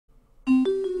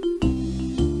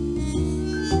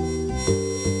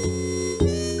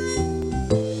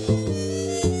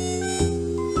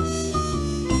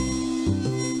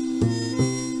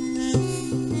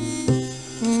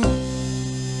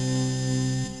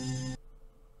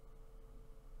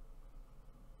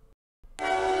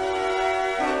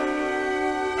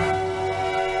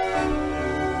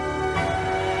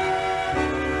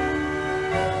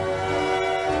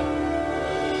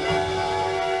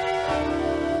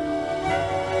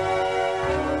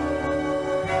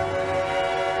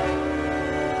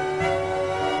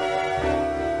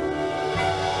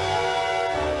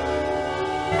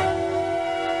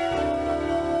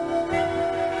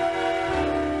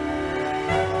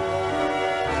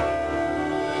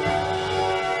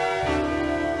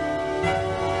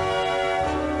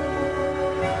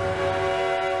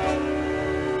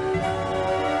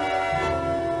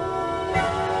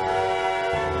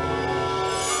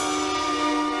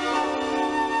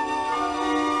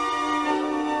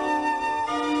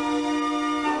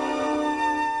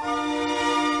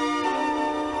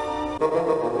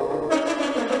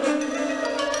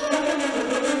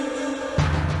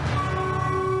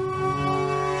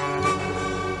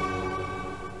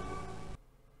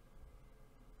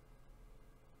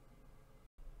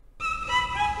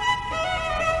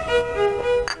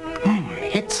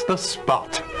the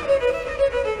spot.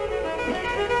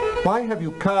 Why have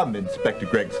you come, Inspector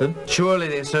Gregson? Surely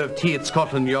they serve tea at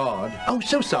Scotland Yard. Oh,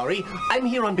 so sorry. I'm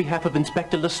here on behalf of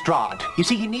Inspector Lestrade. You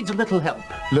see, he needs a little help.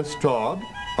 Lestrade?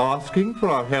 Asking for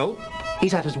our help?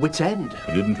 He's at his wit's end.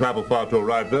 He didn't travel far to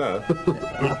arrive there.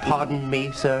 Pardon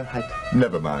me, sir.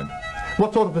 Never mind.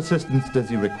 What sort of assistance does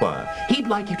he require? He'd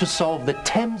like you to solve the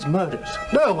Thames murders.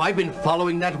 No, I've been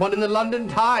following that one in the London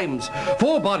Times.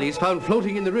 4 bodies found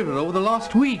floating in the river over the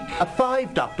last week.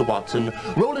 5, Dr. Watson.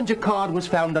 Roland Jacquard was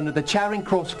found under the Charing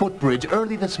Cross footbridge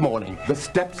early this morning. The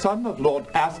stepson of Lord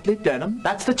Astley Denham?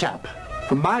 That's the chap.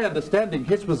 From my understanding,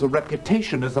 his was a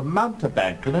reputation as a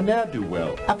mountebank and a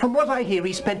ne'er-do-well. From what I hear,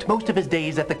 he spent most of his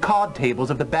days at the card tables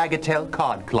of the Bagatelle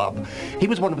Card Club. He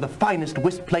was one of the finest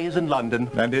whist players in London.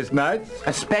 And his nights?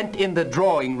 Spent in the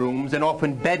drawing rooms and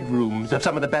often bedrooms of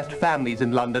some of the best families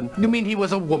in London. You mean he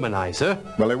was a womanizer?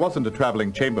 Well, he wasn't a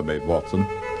travelling chambermaid, Watson.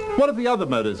 What of the other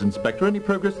murders, Inspector? Any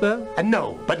progress there?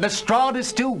 No, but Lestrade is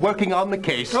still working on the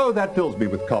case. Oh, that fills me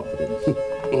with confidence.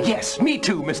 Yes, me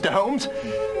too, Mr. Holmes.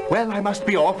 Well, I must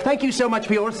be off. Thank you so much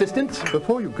for your assistance.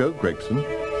 Before you go, Gregson,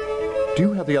 do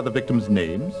you have the other victims'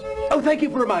 names? Oh, thank you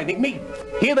for reminding me.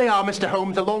 Here they are, Mr.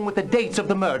 Holmes, along with the dates of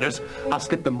the murders. I'll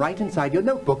slip them right inside your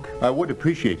notebook. I would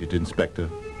appreciate it, Inspector.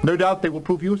 No doubt they will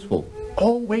prove useful.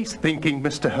 Always thinking,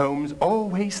 Mr. Holmes,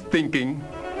 always thinking.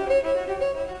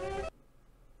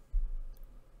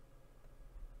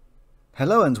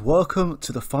 Hello and welcome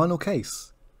to the final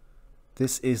case.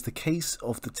 This is the case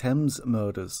of the Thames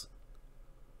murders.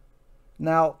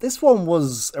 Now, this one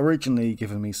was originally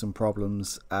giving me some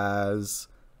problems as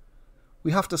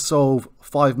we have to solve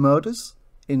 5 murders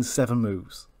in 7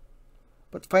 moves.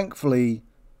 But thankfully,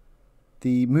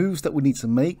 the moves that we need to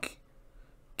make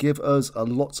give us a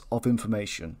lot of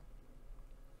information.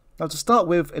 Now, to start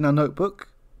with, in our notebook,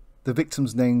 the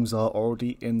victims' names are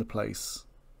already in the place.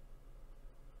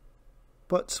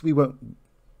 But we won't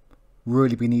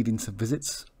really be needing to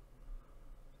visit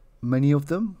many of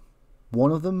them.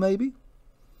 One of them, maybe.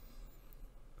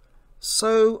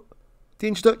 So, the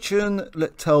introduction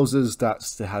tells us that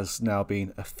there has now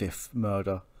been a 5th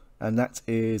murder, and that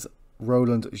is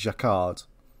Roland Jacquard.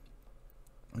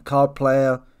 A card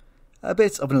player, a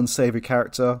bit of an unsavoury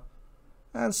character,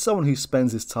 and someone who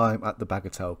spends his time at the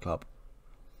Bagatelle Club.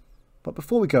 But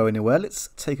before we go anywhere, let's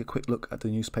take a quick look at the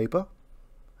newspaper,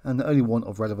 and the only one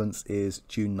of relevance is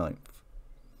June 9th.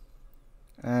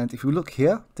 And if you look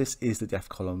here, this is the death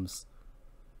columns.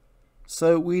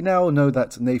 So we now know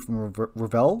that Nathan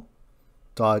Ravel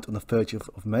died on the 30th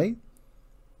of May,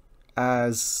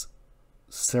 as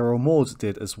Cyril Maud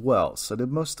did as well, so they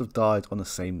must have died on the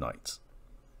same night.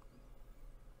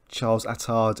 Charles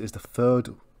Attard is the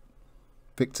 3rd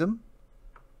victim,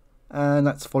 and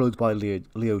that's followed by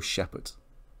Leo Shepherd.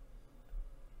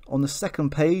 On the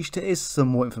 2nd page there is some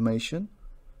more information.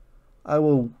 I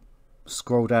will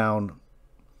scroll down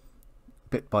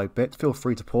bit by bit, feel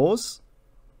free to pause.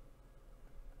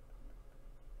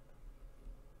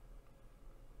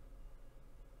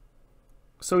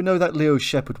 So we know that Leo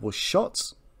Shepherd was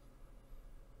shot.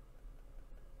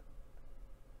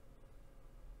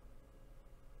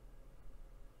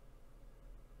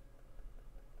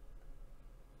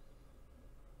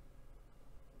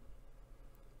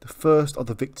 The first of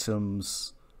the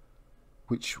victims,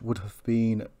 which would have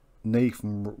been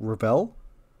Nathan Ravel,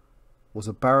 was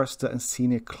a barrister and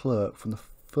senior clerk from the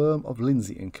firm of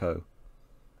Lindsay & Co.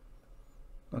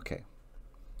 Okay.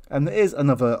 And there is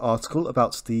another article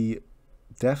about the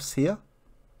deaths here.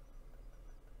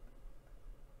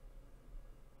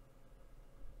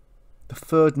 The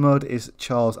 3rd murder is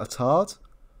Charles Attard,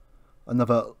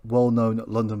 another well-known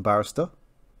London barrister.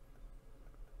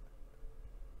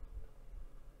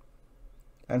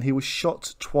 And he was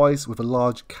shot twice with a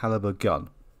large caliber gun.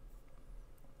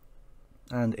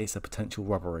 And it's a potential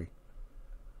robbery.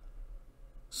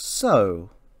 So,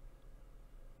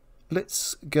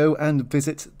 let's go and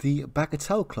visit the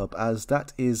Bagatelle Club, as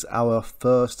that is our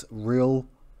first real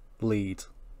lead.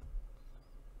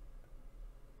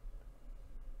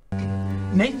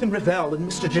 Nathan Ravel and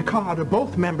Mr. Jacquard are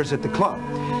both members at the club.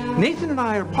 Nathan and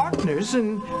I are partners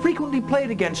and frequently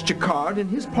played against Jacquard and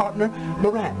his partner,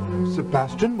 Moran.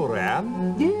 Sebastian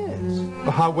Moran?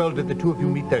 Yes. How well did the two of you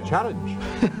meet their challenge?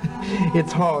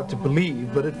 It's hard to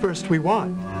believe, but at first we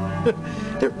won.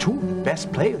 They're 2 of the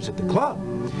best players at the club.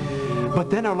 But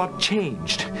then our luck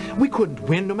changed. We couldn't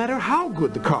win no matter how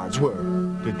good the cards were.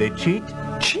 Did they cheat?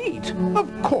 Cheat? Of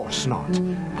course not.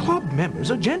 Club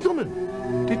members are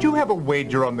gentlemen. Did you have a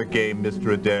wager on the game,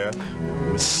 Mr. Adair?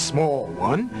 A small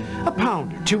one.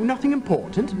 £1 or 2, nothing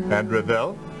important. And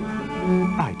Ravel?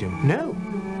 I don't know.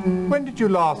 When did you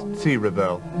last see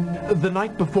Revel? The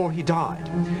night before he died.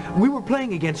 We were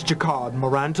playing against Jacquard and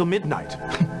Moran till midnight.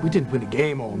 We didn't win a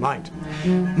game all night.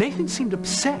 Nathan seemed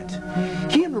upset.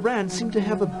 He and Moran seemed to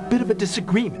have a bit of a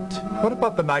disagreement. What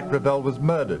about the night Revel was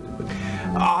murdered?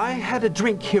 I had a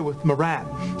drink here with Moran.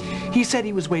 He said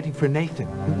he was waiting for Nathan.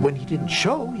 When he didn't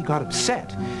show, he got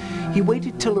upset. He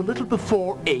waited till a little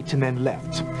before 8 and then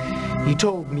left. He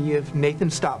told me if Nathan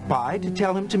stopped by to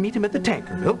tell him to meet him at the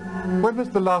Tankerville. When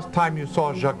was the last time you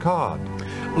saw Jacquard?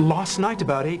 Last night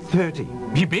about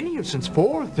 8:30. He'd been here since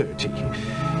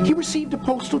 4:30. He received a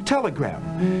postal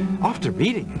telegram. After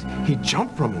reading it, he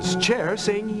jumped from his chair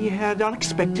saying he had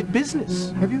unexpected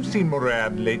business. Have you seen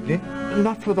Moran lately?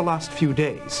 Not for the last few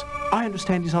days. I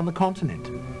understand he's on the continent.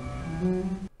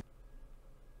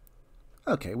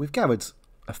 Okay, we've gathered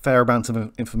a fair amount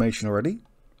of information already.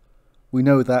 We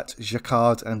know that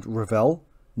Jacquard and Revel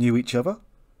knew each other,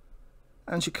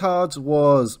 and Jacquard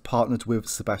was partnered with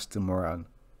Sebastian Moran.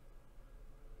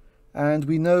 And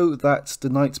we know that the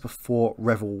night before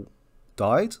Revel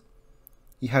died,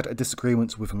 he had a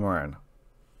disagreement with Moran.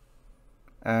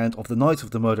 And of the night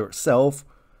of the murder itself,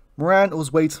 Moran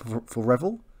was waiting for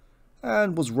Revel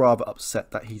and was rather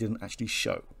upset that he didn't actually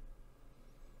show.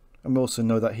 And we also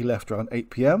know that he left around 8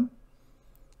 PM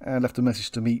and left a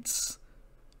message to meet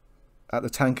at the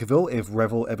Tankerville if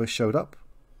Revel ever showed up.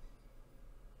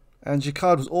 And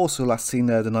Jacquard was also last seen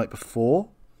there the night before.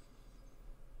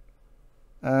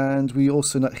 And we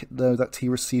also know that he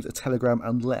received a telegram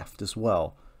and left as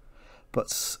well.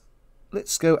 But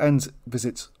let's go and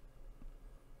visit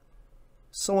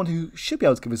someone who should be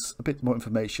able to give us a bit more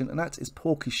information, and that is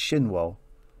Porky Shinwell,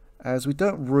 as we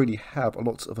don't really have a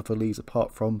lot of other leads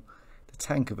apart from the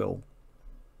Tankerville.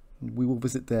 We will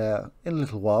visit there in a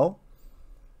little while.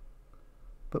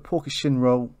 But Porky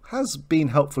Shinwell has been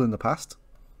helpful in the past.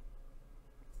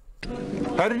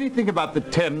 Heard anything about the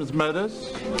Thames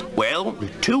murders? Well,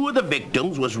 two of the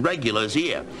victims was regulars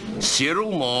here.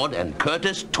 Cyril Maud and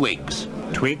Curtis Twiggs.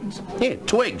 Twigs? Yeah,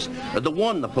 Twiggs. The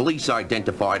one the police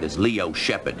identified as Leo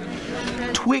Shepherd.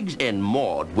 Twiggs and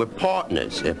Maud were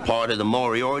partners, part of the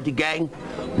Moriarty gang.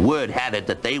 Word had it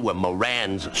that they were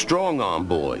Moran's strong-arm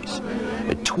boys.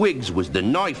 Twiggs was the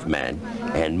knife man,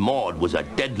 and Maud was a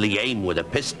deadly aim with a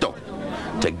pistol.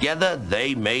 Together,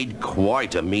 they made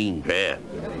quite a mean pair.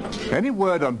 Any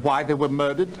word on why they were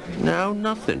murdered? No,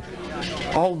 nothing.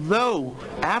 Although,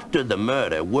 after the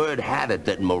murder, word had it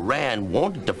that Moran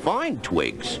wanted to find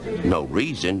Twiggs. No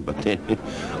reason, but then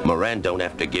Moran don't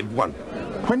have to give one.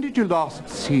 When did you last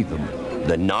see them?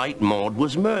 The night Maud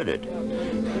was murdered.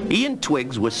 He and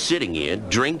Twiggs were sitting here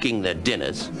drinking their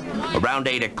dinners. Around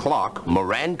 8 o'clock,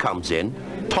 Moran comes in,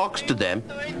 talks to them,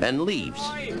 and leaves.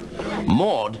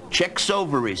 Maud checks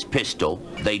over his pistol.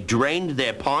 They drained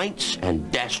their pints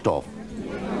and dashed off.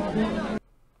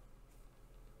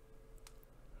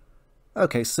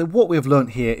 Okay, so what we have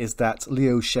learnt here is that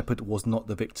Leo Shepherd was not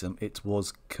the victim, it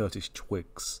was Curtis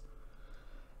Twiggs.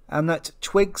 And that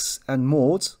Twiggs and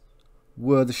Maud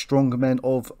were the stronger men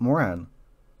of Moran.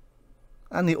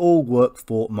 And they all work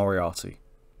for Moriarty.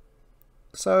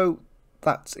 So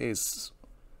that is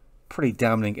pretty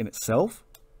damning in itself.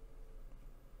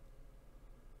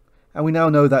 And we now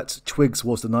know that Twiggs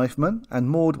was the knife man and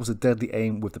Maud was a deadly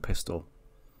aim with the pistol.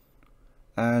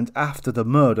 And after the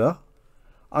murder,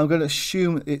 I'm going to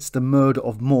assume it's the murder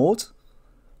of Maud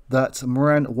that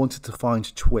Moran wanted to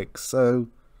find Twiggs. So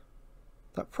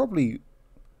that probably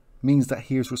means that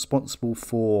he is responsible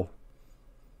for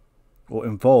or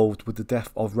involved with the death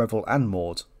of Revel and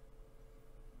Maud.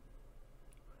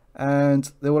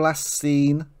 And they were last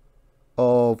seen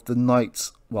of the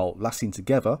night, well, last seen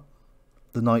together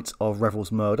the night of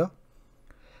Revel's murder,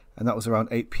 and that was around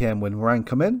 8 PM when Moran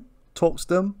come in, talked to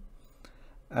them,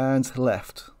 and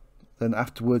left. Then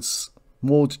afterwards,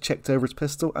 Maud checked over his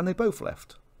pistol, and they both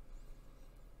left.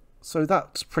 So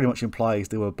that pretty much implies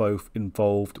they were both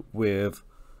involved with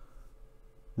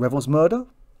Revel's murder,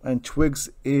 and Twiggs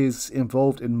is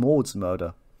involved in Maud's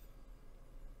murder.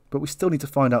 But we still need to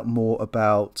find out more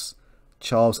about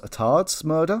Charles Attard's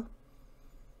murder.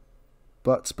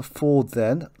 But before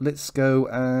then, let's go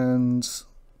and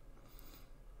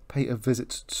pay a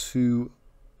visit to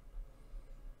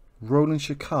Roland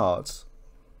Jacquard.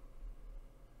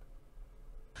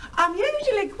 I'm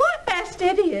usually quite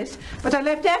fastidious, but I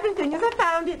left everything as I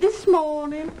found it this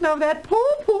morning. Oh, that poor,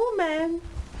 poor man.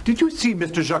 Did you see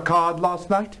Mr. Jacquard last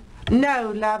night?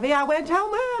 No, lovey, I went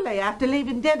home early after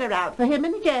leaving dinner out for him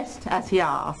and a guest, as he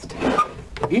asked.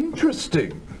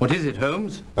 Interesting. What is it,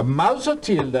 Holmes? A Mauser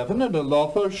T11 and a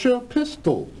Lancashire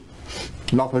pistol.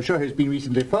 Lancashire has been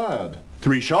recently fired.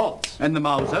 3 shots. And the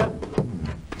Mauser?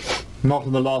 Not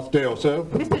in the last day or so.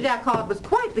 Mr. Jacquard was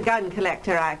quite the gun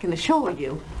collector, I can assure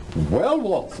you. Well,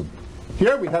 Watson,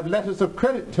 here we have letters of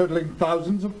credit totaling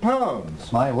thousands of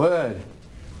pounds. My word.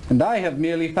 And I have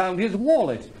merely found his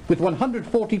wallet with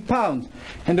 £140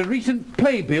 and a recent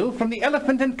playbill from the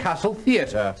Elephant and Castle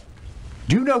Theatre.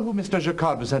 Do you know who Mr.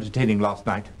 Jacquard was entertaining last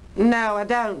night? No, I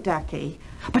don't, Ducky.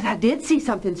 But I did see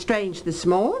something strange this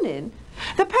morning.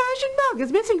 The Persian rug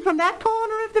is missing from that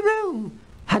corner of the room.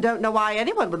 I don't know why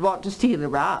anyone would want to steal a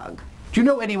rug. Do you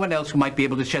know anyone else who might be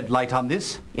able to shed light on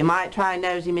this? You might try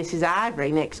nosy Mrs.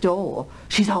 Ivory next door.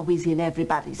 She's always in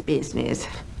everybody's business.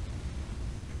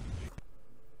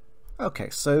 Okay,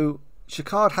 so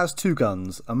Jacquard has two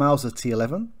guns, a Mauser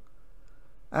T11,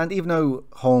 and even though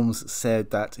Holmes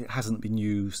said that it hasn't been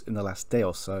used in the last day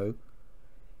or so,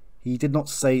 he did not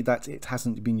say that it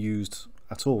hasn't been used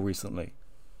at all recently.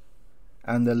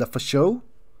 And the Le Fachot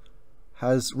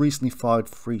has recently fired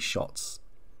 3 shots.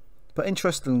 But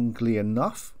interestingly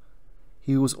enough,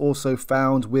 he was also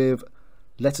found with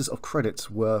letters of credit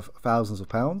worth thousands of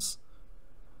pounds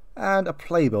and a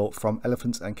playbill from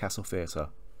Elephant and Castle Theatre.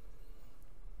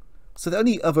 So the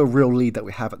only other real lead that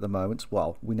we have at the moment,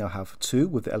 well, we now have 2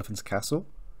 with the Elephant's Castle,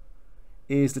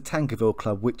 is the Tankerville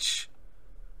Club, which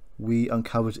we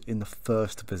uncovered in the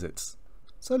first visit.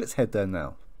 So let's head there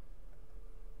now.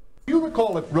 Do you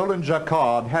recall if Roland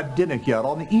Jacquard had dinner here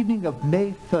on the evening of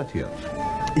May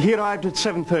 30th? He arrived at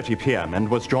 7:30 p.m. and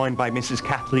was joined by Mrs.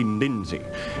 Kathleen Lindsay.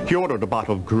 He ordered a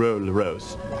bottle of Grole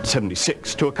Rose,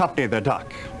 76, to accompany their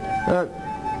duck.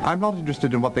 I'm not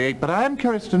interested in what they ate, but I am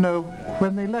curious to know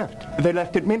when they left. They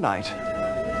left at midnight.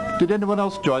 Did anyone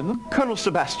else join them? Colonel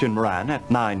Sebastian Moran at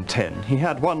 9:10. He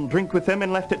had one drink with them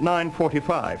and left at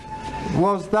 9:45.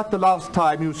 Was that the last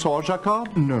time you saw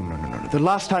Jacquard? No. The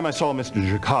last time I saw Mr.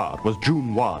 Jacquard was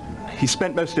June 1. He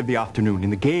spent most of the afternoon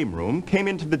in the game room, came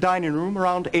into the dining room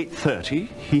around 8:30.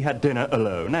 He had dinner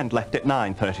alone and left at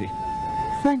 9:30.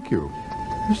 Thank you.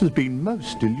 This has been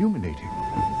most illuminating.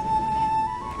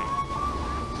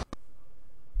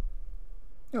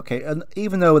 Okay, and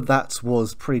even though that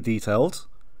was pretty detailed,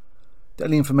 the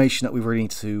only information that we really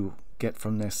need to get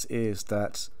from this is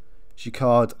that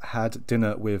Jacquard had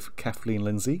dinner with Kathleen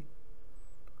Lindsay.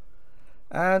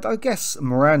 And I guess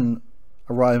Moran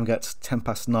arriving at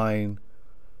 9:10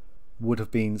 would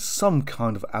have been some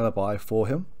kind of alibi for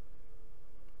him.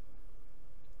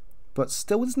 But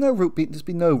still, there's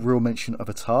been no real mention of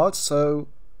a Tard, so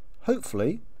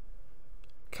hopefully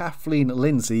Kathleen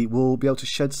Lindsay will be able to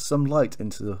shed some light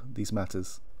into these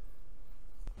matters.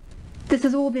 This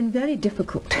has all been very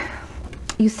difficult.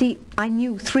 You see, I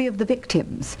knew 3 of the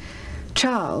victims.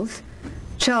 Charles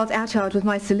Atchard was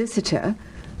my solicitor,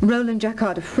 Roland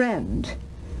Jacquard a friend,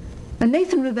 and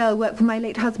Nathan Revell worked for my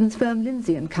late husband's firm,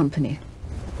 Lindsay and Company.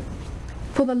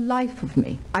 For the life of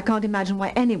me, I can't imagine why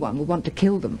anyone would want to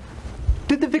kill them.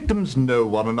 Did the victims know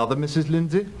one another, Mrs.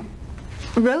 Lindsay?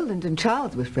 Roland and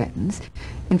Charles were friends.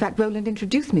 In fact, Roland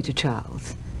introduced me to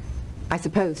Charles. I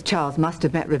suppose Charles must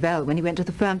have met Revell when he went to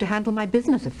the firm to handle my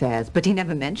business affairs, but he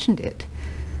never mentioned it.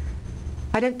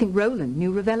 I don't think Roland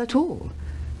knew Revell at all.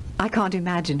 I can't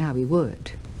imagine how he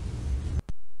would.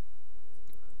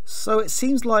 So it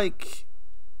seems like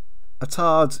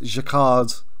Attard,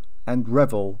 Jacquard and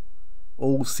Revell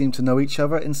all seem to know each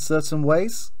other in certain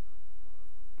ways.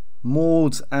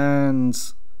 Maud and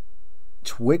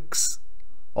Twiggs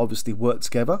obviously work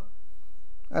together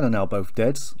and are now both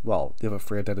dead. Well, the other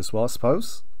 3 are dead as well, I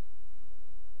suppose.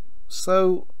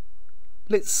 So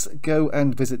let's go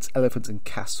and visit Elephant and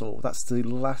Castle. That's the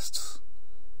last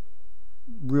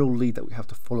real lead that we have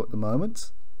to follow at the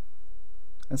moment,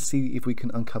 and see if we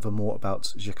can uncover more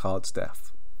about Jacquard's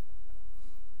death.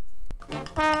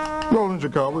 Roland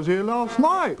Jacquard was here last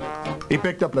night. He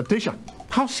picked up Letitia.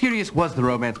 How serious was the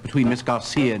romance between Miss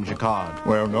Garcia and Jacquard?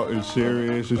 Well, not as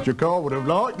serious as Jacquard would have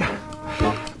liked.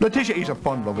 Letitia is a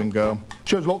fun-loving girl.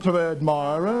 She has lots of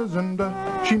admirers, and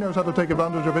she knows how to take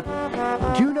advantage of it.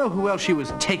 Do you know who else she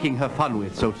was taking her fun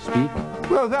with, so to speak?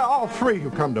 Well, there are 3 who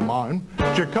come to mind.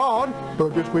 Jacquard,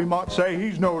 but I guess we might say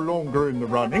he's no longer in the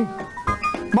running.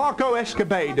 Marco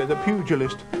Escobedo, the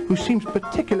pugilist, who seems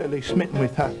particularly smitten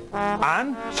with her.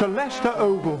 And Celesta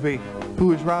Ogilvy,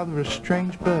 who is rather a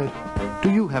strange bird.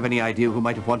 Do you have any idea who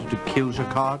might have wanted to kill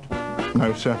Jacquard?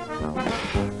 No, sir.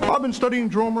 I've been studying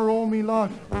drama all my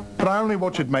life, but I only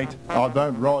watch it, mate. I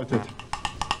don't write it.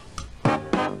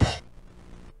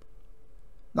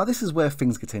 Now this is where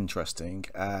things get interesting,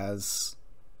 as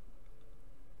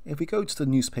if we go to the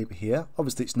newspaper here,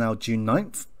 obviously it's now June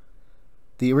 9th.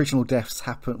 The original deaths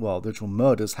happened, well, the original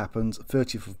murders happened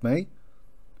 30th of May,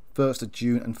 1st of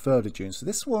June and 3rd of June. So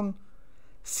this one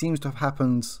seems to have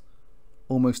happened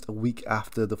almost a week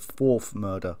after the 4th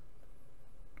murder.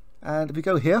 And if we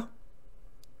go here,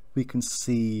 we can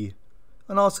see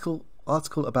an article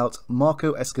about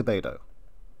Marco Escobedo.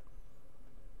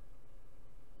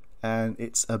 And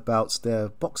it's about their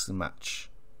boxing match.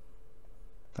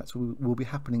 That will be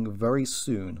happening very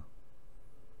soon.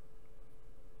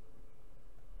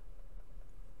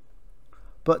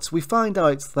 But we find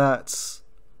out that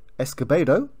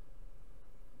Escobedo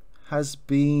has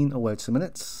been... oh, wait a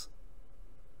minute.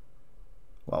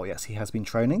 Well, yes, he has been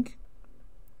training.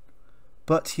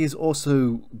 But he has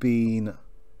also been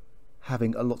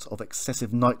having a lot of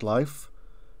excessive nightlife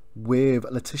with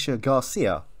Leticia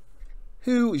Garcia,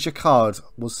 who Jacquard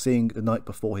was seeing the night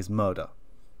before his murder.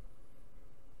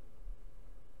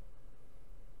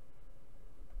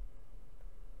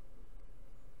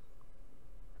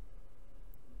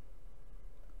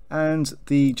 And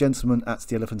the gentleman at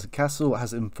the Elephant and Castle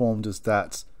has informed us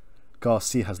that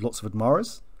Garcia has lots of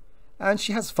admirers, and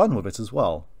she has fun with it as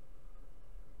well.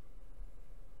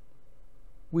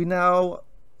 We now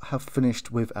have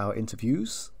finished with our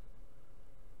interviews.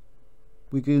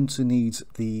 We're going to need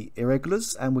the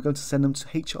irregulars, and we're going to send them to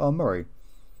H.R. Murray,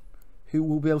 who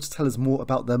will be able to tell us more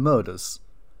about their murders.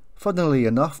 Funnily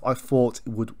enough, I thought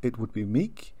it would be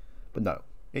Meek, but no,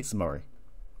 it's Murray.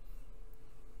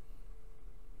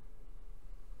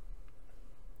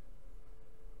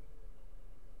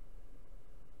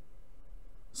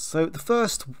 So the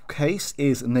first case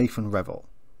is Nathan Revel.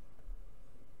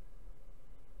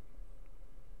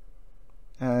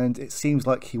 And it seems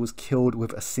like he was killed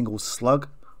with a single slug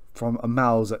from a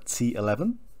Mauser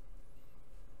T11.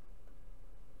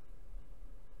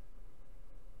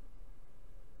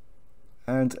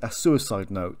 And a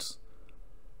suicide note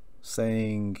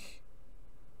saying,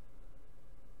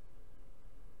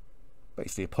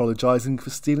 basically apologising for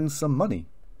stealing some money.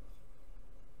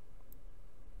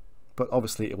 But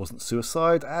obviously it wasn't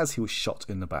suicide, as he was shot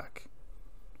in the back.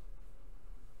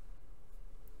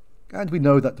 And we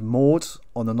know that Maud,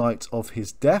 on the night of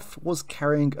his death, was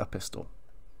carrying a pistol.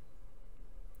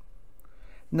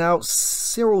 Now,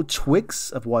 Cyril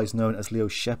Twiggs, otherwise known as Leo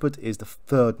Shepherd, is the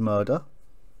 3rd murder.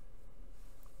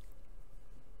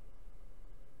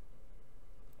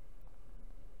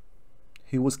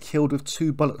 He was killed with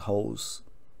 2 bullet holes.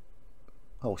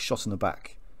 Oh, shot in the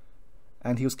back.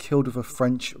 And he was killed with a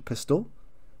French pistol,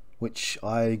 which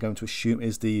I'm going to assume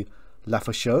is the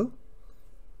Lafachaux,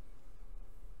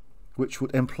 which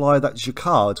would imply that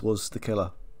Jacquard was the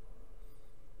killer.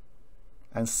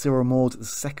 And Cyril Maud, the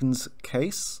 2nd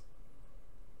case,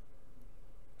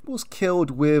 was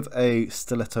killed with a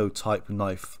stiletto type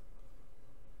knife,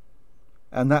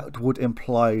 and that would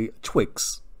imply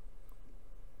Twiggs.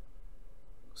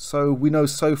 So we know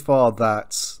so far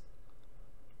that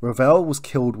Revel was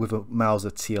killed with a Mauser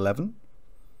T11,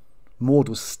 Maud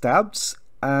was stabbed,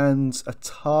 and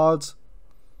Attard...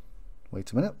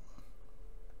 wait a minute.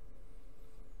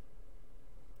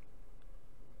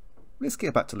 Let's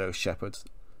get back to Leo Shepherd.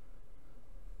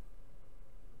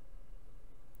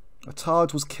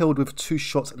 Attard was killed with 2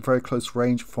 shots at very close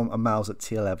range from a Mauser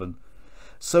T11.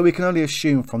 So we can only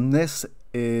assume from this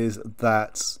is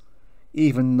that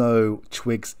even though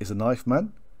Twiggs is a knife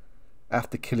man,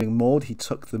 after killing Maud he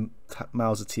took the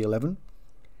Mauser T11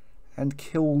 and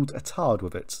killed Attard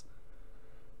with it.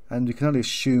 And we can only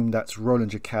assume that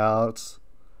Roland Jacquard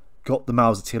got the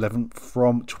Mauser T11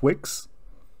 from Twiggs.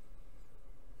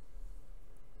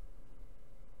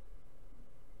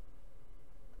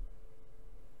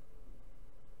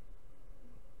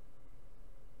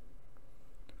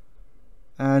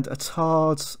 And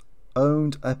Attard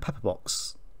owned a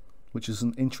pepperbox, which is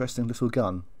an interesting little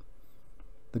gun.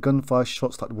 The gun fires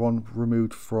shots like the one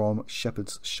removed from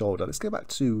Shepherd's shoulder. Let's go back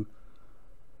to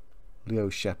Leo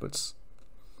Shepherd's.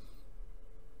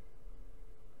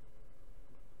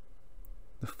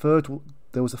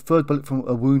 There was a 3rd bullet from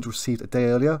a wound received a day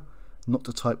earlier, not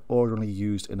the type ordinarily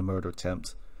used in a murder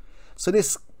attempt. So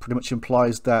this pretty much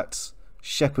implies that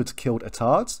Shepherd killed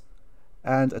Attard,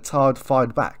 and Attard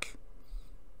fired back.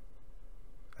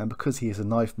 And because he is a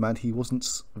knife man, he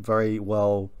wasn't very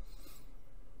well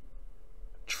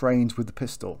trained with the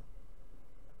pistol.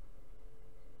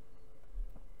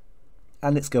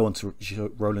 And let's go on to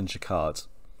Roland Jacquard.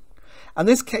 And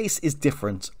this case is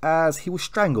different, as he was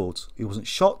strangled. He wasn't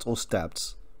shot or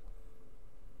stabbed.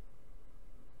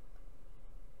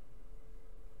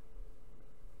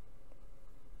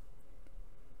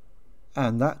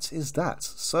 And that is that.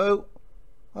 So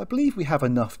I believe we have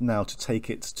enough now to take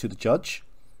it to the judge.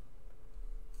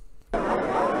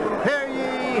 Hear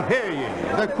ye, hear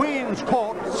ye. The Queen's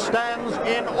Court stands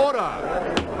in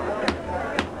order.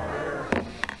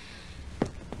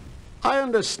 I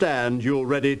understand you're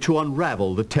ready to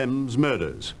unravel the Thames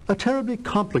murders. A terribly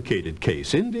complicated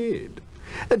case indeed.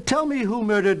 Tell me who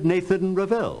murdered Nathan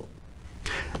Ravel.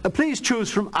 Please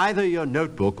choose from either your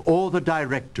notebook or the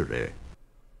directory.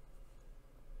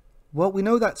 Well, we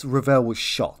know that Ravel was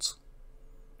shot.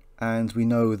 And we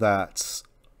know that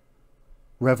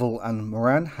Revel and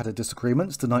Moran had a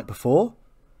disagreement the night before.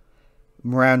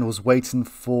 Moran was waiting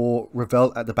for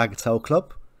Ravel at the Bagatelle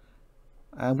Club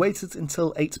and waited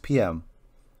until 8 PM.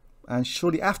 And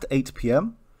shortly after 8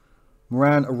 PM,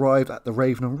 Moran arrived at the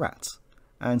Raven and Rat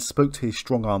and spoke to his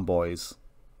strong-arm boys.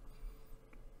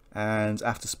 And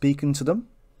after speaking to them,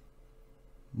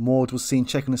 Maud was seen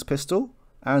checking his pistol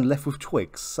and left with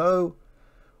Twigs. So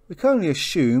we can only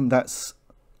assume that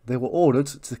they were ordered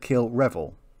to kill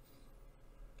Revel.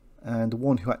 And the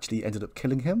one who actually ended up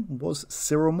killing him was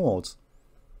Cyril Maud.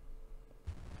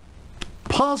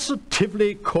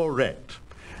 Positively correct.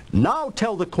 Now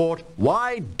tell the court,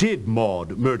 why did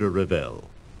Maud murder Ravel?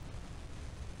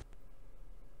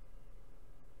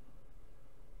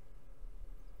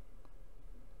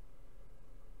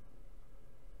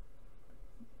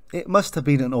 It must have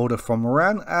been an order from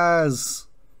Moran, as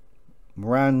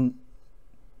Moran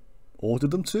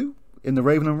ordered them to in the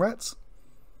Raven and Rats.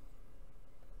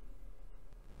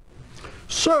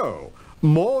 So,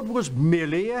 Maud was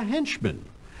merely a henchman.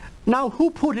 Now, who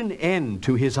put an end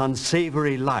to his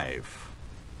unsavory life?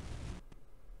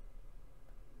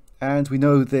 And we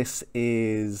know this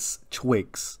is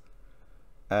Twigs,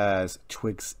 as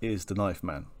Twigs is the knife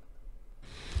man.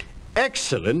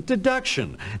 Excellent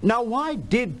deduction. Now, why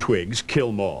did Twigs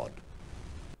kill Maud?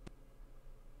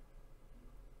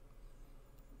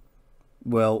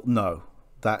 Well, no.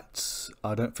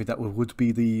 I don't think that would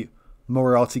be the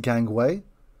Moriarty gang way.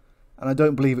 And I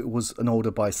don't believe it was an order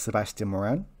by Sebastian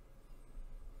Moran.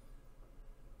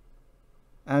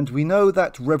 And we know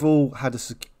that Revel had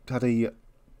a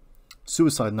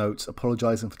suicide note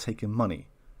apologising for taking money.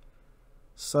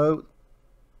 So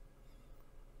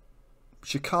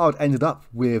Jacquard ended up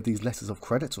with these letters of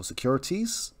credit or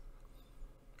securities.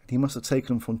 He must have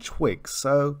taken them from Twigs.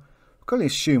 So we can only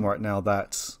assume right now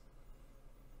that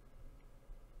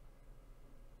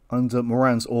under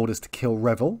Moran's orders to kill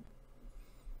Revel,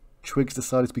 Twigs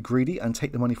decided to be greedy and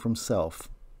take the money for himself.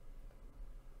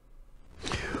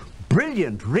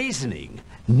 Brilliant reasoning.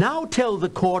 Now tell the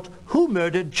court who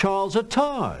murdered Charles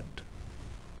Attard.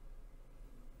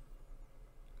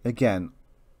 Again,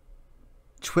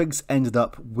 Twigs ended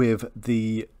up with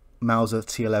the Mauser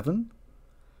T11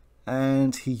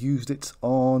 and he used it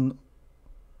on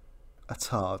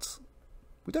Attard.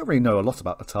 We don't really know a lot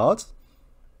about Attard.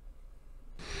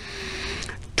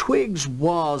 Twigs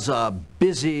was a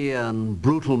busy and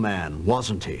brutal man,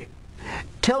 wasn't he?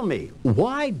 Tell me,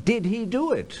 why did he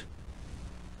do it?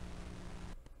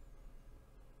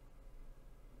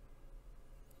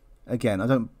 Again, I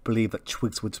don't believe that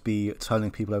Twigs would be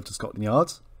turning people over to Scotland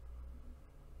Yard.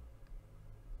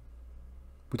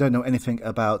 We don't know anything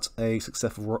about a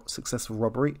successful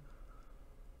robbery,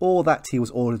 or that he was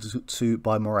ordered to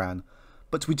by Moran.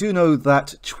 But we do know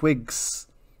that Twigs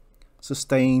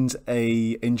sustained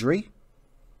a injury,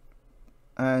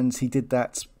 and he did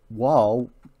that while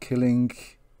killing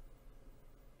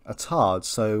Attard,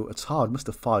 so Attard must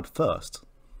have fired first.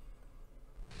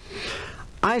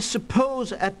 I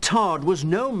suppose Attard was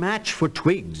no match for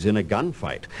Twigs in a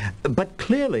gunfight, but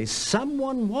clearly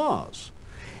someone was.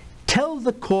 Tell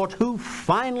the court who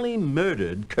finally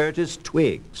murdered Curtis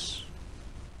Twigs.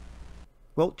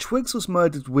 Well, Twigs was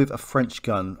murdered with a French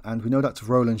gun, and we know that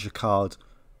Roland Jacquard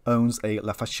owns a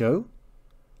Lafachaux,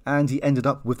 and he ended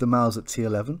up with the Mauser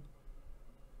T11,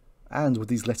 and with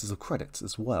these letters of credit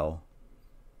as well.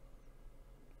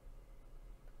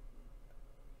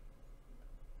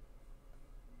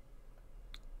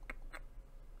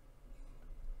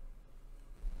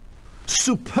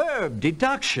 Superb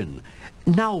deduction.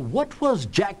 Now, what was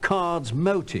Jacquard's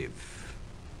motive?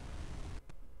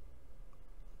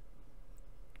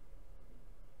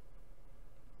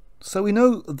 So we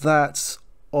know that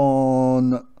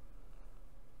on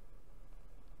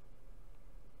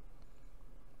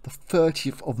the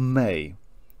 30th of May,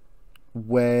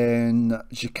 when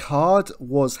Jacquard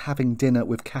was having dinner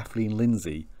with Kathleen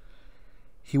Lindsay,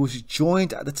 he was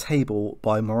joined at the table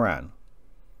by Moran.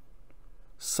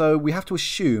 So we have to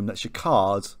assume that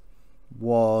Jacquard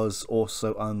was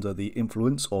also under the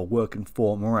influence or working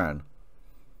for Moran.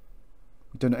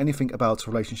 We don't know anything about the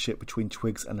relationship between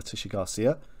Twigs and Letitia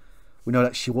Garcia. We know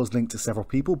that she was linked to several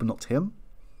people, but not him.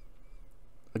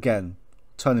 Again,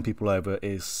 turning people over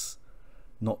is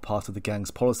not part of the gang's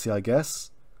policy, I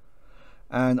guess.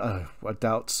 And I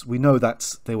doubt, we know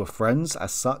that they were friends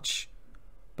as such.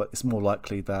 but it's more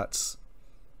likely that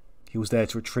he was there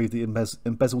to retrieve the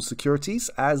embezzled securities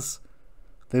as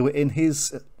they were in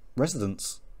his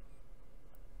residence.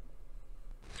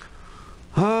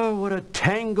 Oh, what a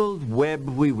tangled web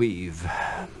we weave.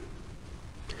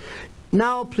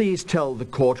 Now please tell the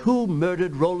court who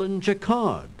murdered Roland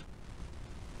Jacquard.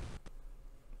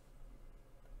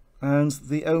 And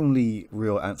the only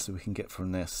real answer we can get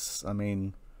from this, I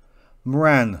mean,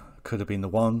 Moran could have been the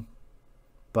one,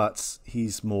 but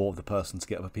he's more of the person to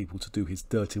get other people to do his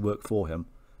dirty work for him.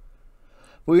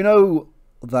 But we know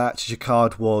that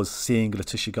Jacquard was seeing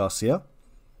Leticia Garcia,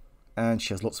 and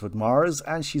she has lots of admirers,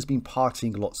 and she's been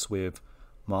partying lots with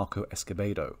Marco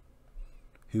Escobedo,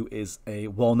 who is a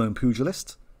well-known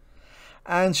pugilist,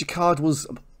 and Jacquard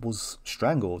was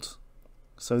strangled.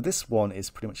 So this one is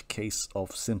pretty much a case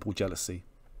of simple jealousy.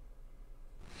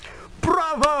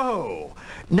 Bravo!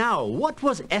 Now, what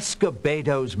was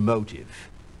Escobedo's motive?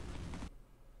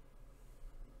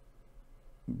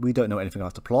 We don't know anything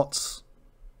about the plots.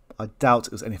 I doubt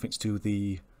it was anything to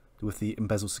do with the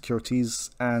embezzled securities,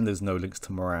 and there's no links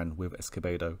to Moran with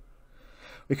Escobedo.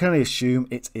 We can only assume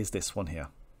it is this one here.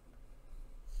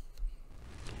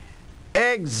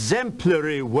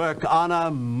 Exemplary work on a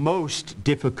most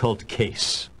difficult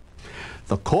case.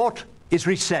 The court is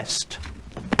recessed.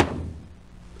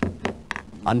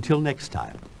 Until next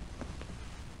time.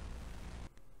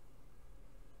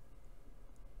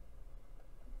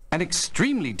 An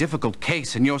extremely difficult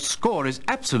case, and your score is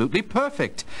absolutely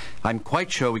perfect. I'm quite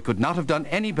sure we could not have done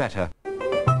any better.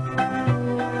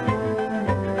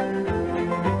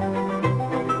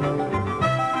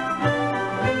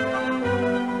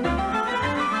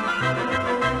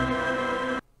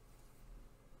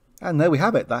 And there we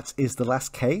have it. That is the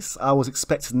last case. I was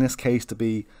expecting this case to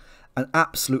be an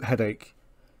absolute headache.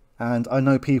 And I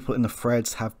know people in the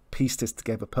threads have pieced this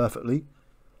together perfectly.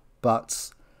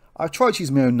 But I tried to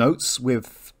use my own notes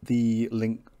with the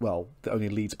link, well, the only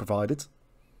leads provided.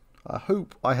 I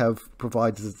hope I have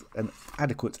provided an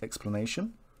adequate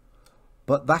explanation.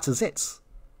 But that is it.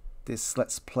 This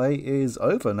Let's Play is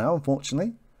over now,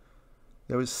 unfortunately.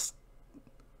 I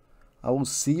will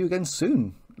see you again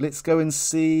soon. Let's go and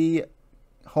see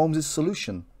Holmes'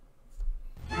 solution.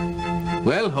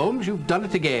 Well, Holmes, you've done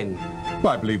it again.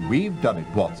 Well, I believe we've done it,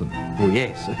 Watson. Oh,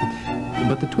 yes.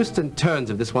 But the twists and turns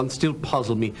of this one still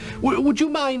puzzle me. Would you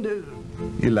mind...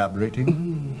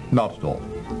 Elaborating? Not at all.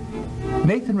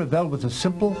 Nathan Ravel was a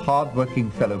simple,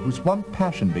 hard-working fellow whose one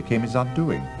passion became his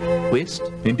undoing. Twist?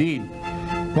 Indeed.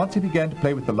 Once he began to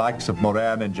play with the likes of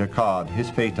Moran and Jacquard, his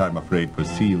fate, I'm afraid, was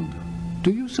sealed.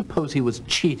 Do you suppose he was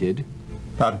cheated?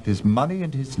 Out of his money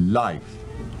and his life.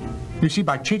 You see,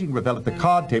 by cheating Ravel at the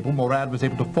card table, Moran was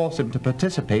able to force him to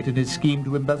participate in his scheme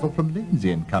to embezzle from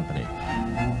Lindsay and Company.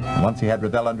 And once he had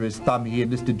Ravel under his thumb, he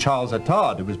enlisted Charles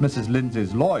Attard, who was Mrs.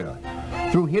 Lindsay's lawyer.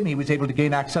 Through him, he was able to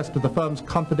gain access to the firm's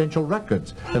confidential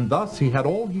records, and thus he had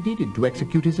all he needed to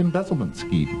execute his embezzlement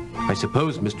scheme. I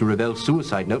suppose Mr. Ravel's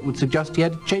suicide note would suggest he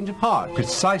had a change of heart.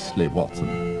 Precisely,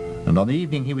 Watson. And on the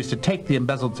evening he was to take the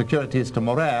embezzled securities to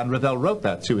Moran, Ravel wrote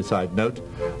that suicide note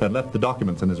and left the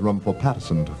documents in his room for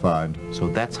Patterson to find. So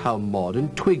that's how Maud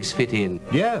and Twiggs fit in.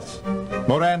 Yes.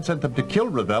 Moran sent them to kill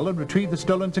Ravel and retrieve the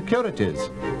stolen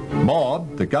securities.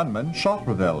 Maud, the gunman, shot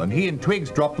Ravel, and he and Twiggs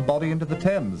dropped the body into the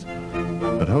Thames.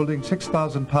 But holding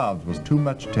 £6,000 was too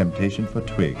much temptation for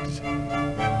Twiggs.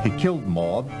 He killed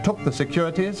Maud, took the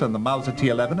securities and the Mauser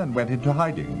T11 and went into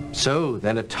hiding. So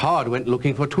then Attard went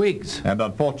looking for Twiggs. And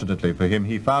unfortunately for him,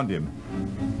 he found him.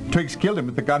 Twiggs killed him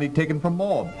with the gun he'd taken from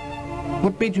Maud.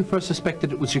 What made you first suspect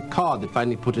that it was Jacquard that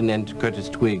finally put an end to Curtis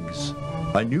Twiggs?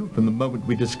 I knew from the moment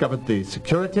we discovered the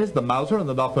securities, the Mauser and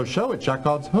the Lotho show at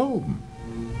Jacquard's home.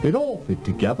 It all fit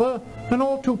together, an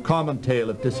all too common tale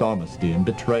of dishonesty and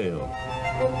betrayal.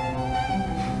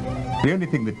 The only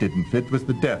thing that didn't fit was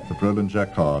the death of Roland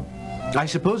Jacquard. I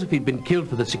suppose if he'd been killed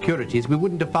for the securities, we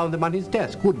wouldn't have found them on his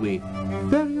desk, would we?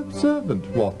 Very observant,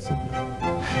 Watson.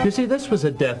 You see, this was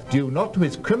a death due not to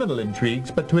his criminal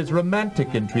intrigues, but to his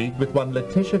romantic intrigue with one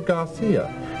Leticia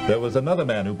Garcia. There was another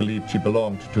man who believed she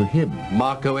belonged to him.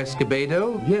 Marco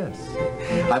Escobedo? Yes.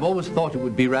 I've always thought it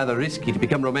would be rather risky to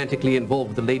become romantically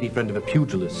involved with a lady friend of a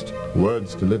pugilist.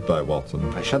 Words to live by,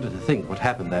 Watson. I shudder to think what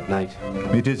happened that night.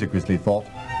 It is a grisly thought.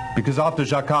 Because after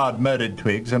Jacquard murdered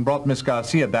Twiggs and brought Miss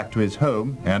Garcia back to his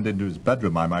home, and into his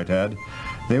bedroom, I might add,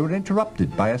 they were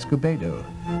interrupted by Escobedo.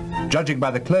 Judging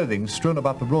by the clothing strewn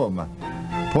about the room,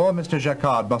 poor Mr.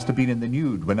 Jacquard must have been in the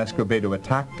nude when Escobedo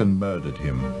attacked and murdered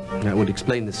him. That would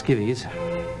explain the skivvies.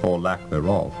 Or lack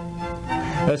thereof.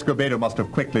 Escobedo must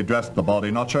have quickly dressed the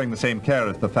body, not showing the same care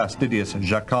as the fastidious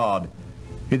Jacquard.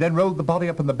 He then rolled the body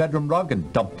up in the bedroom rug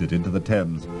and dumped it into the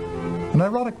Thames. An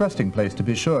ironic resting place, to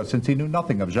be sure, since he knew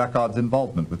nothing of Jacquard's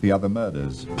involvement with the other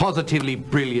murders. Positively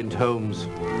brilliant, Holmes.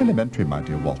 Elementary, my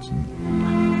dear Watson.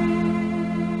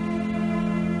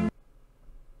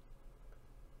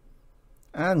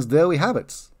 And there we have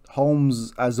it.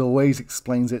 Holmes, as always,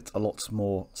 explains it a lot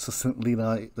more succinctly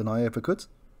than I ever could.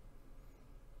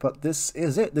 But this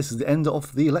is it. This is the end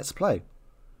of the Let's Play.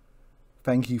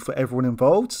 Thank you for everyone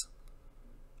involved.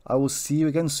 I will see you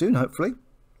again soon, hopefully.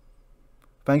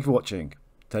 Thank you for watching.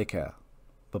 Take care.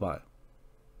 Bye-bye.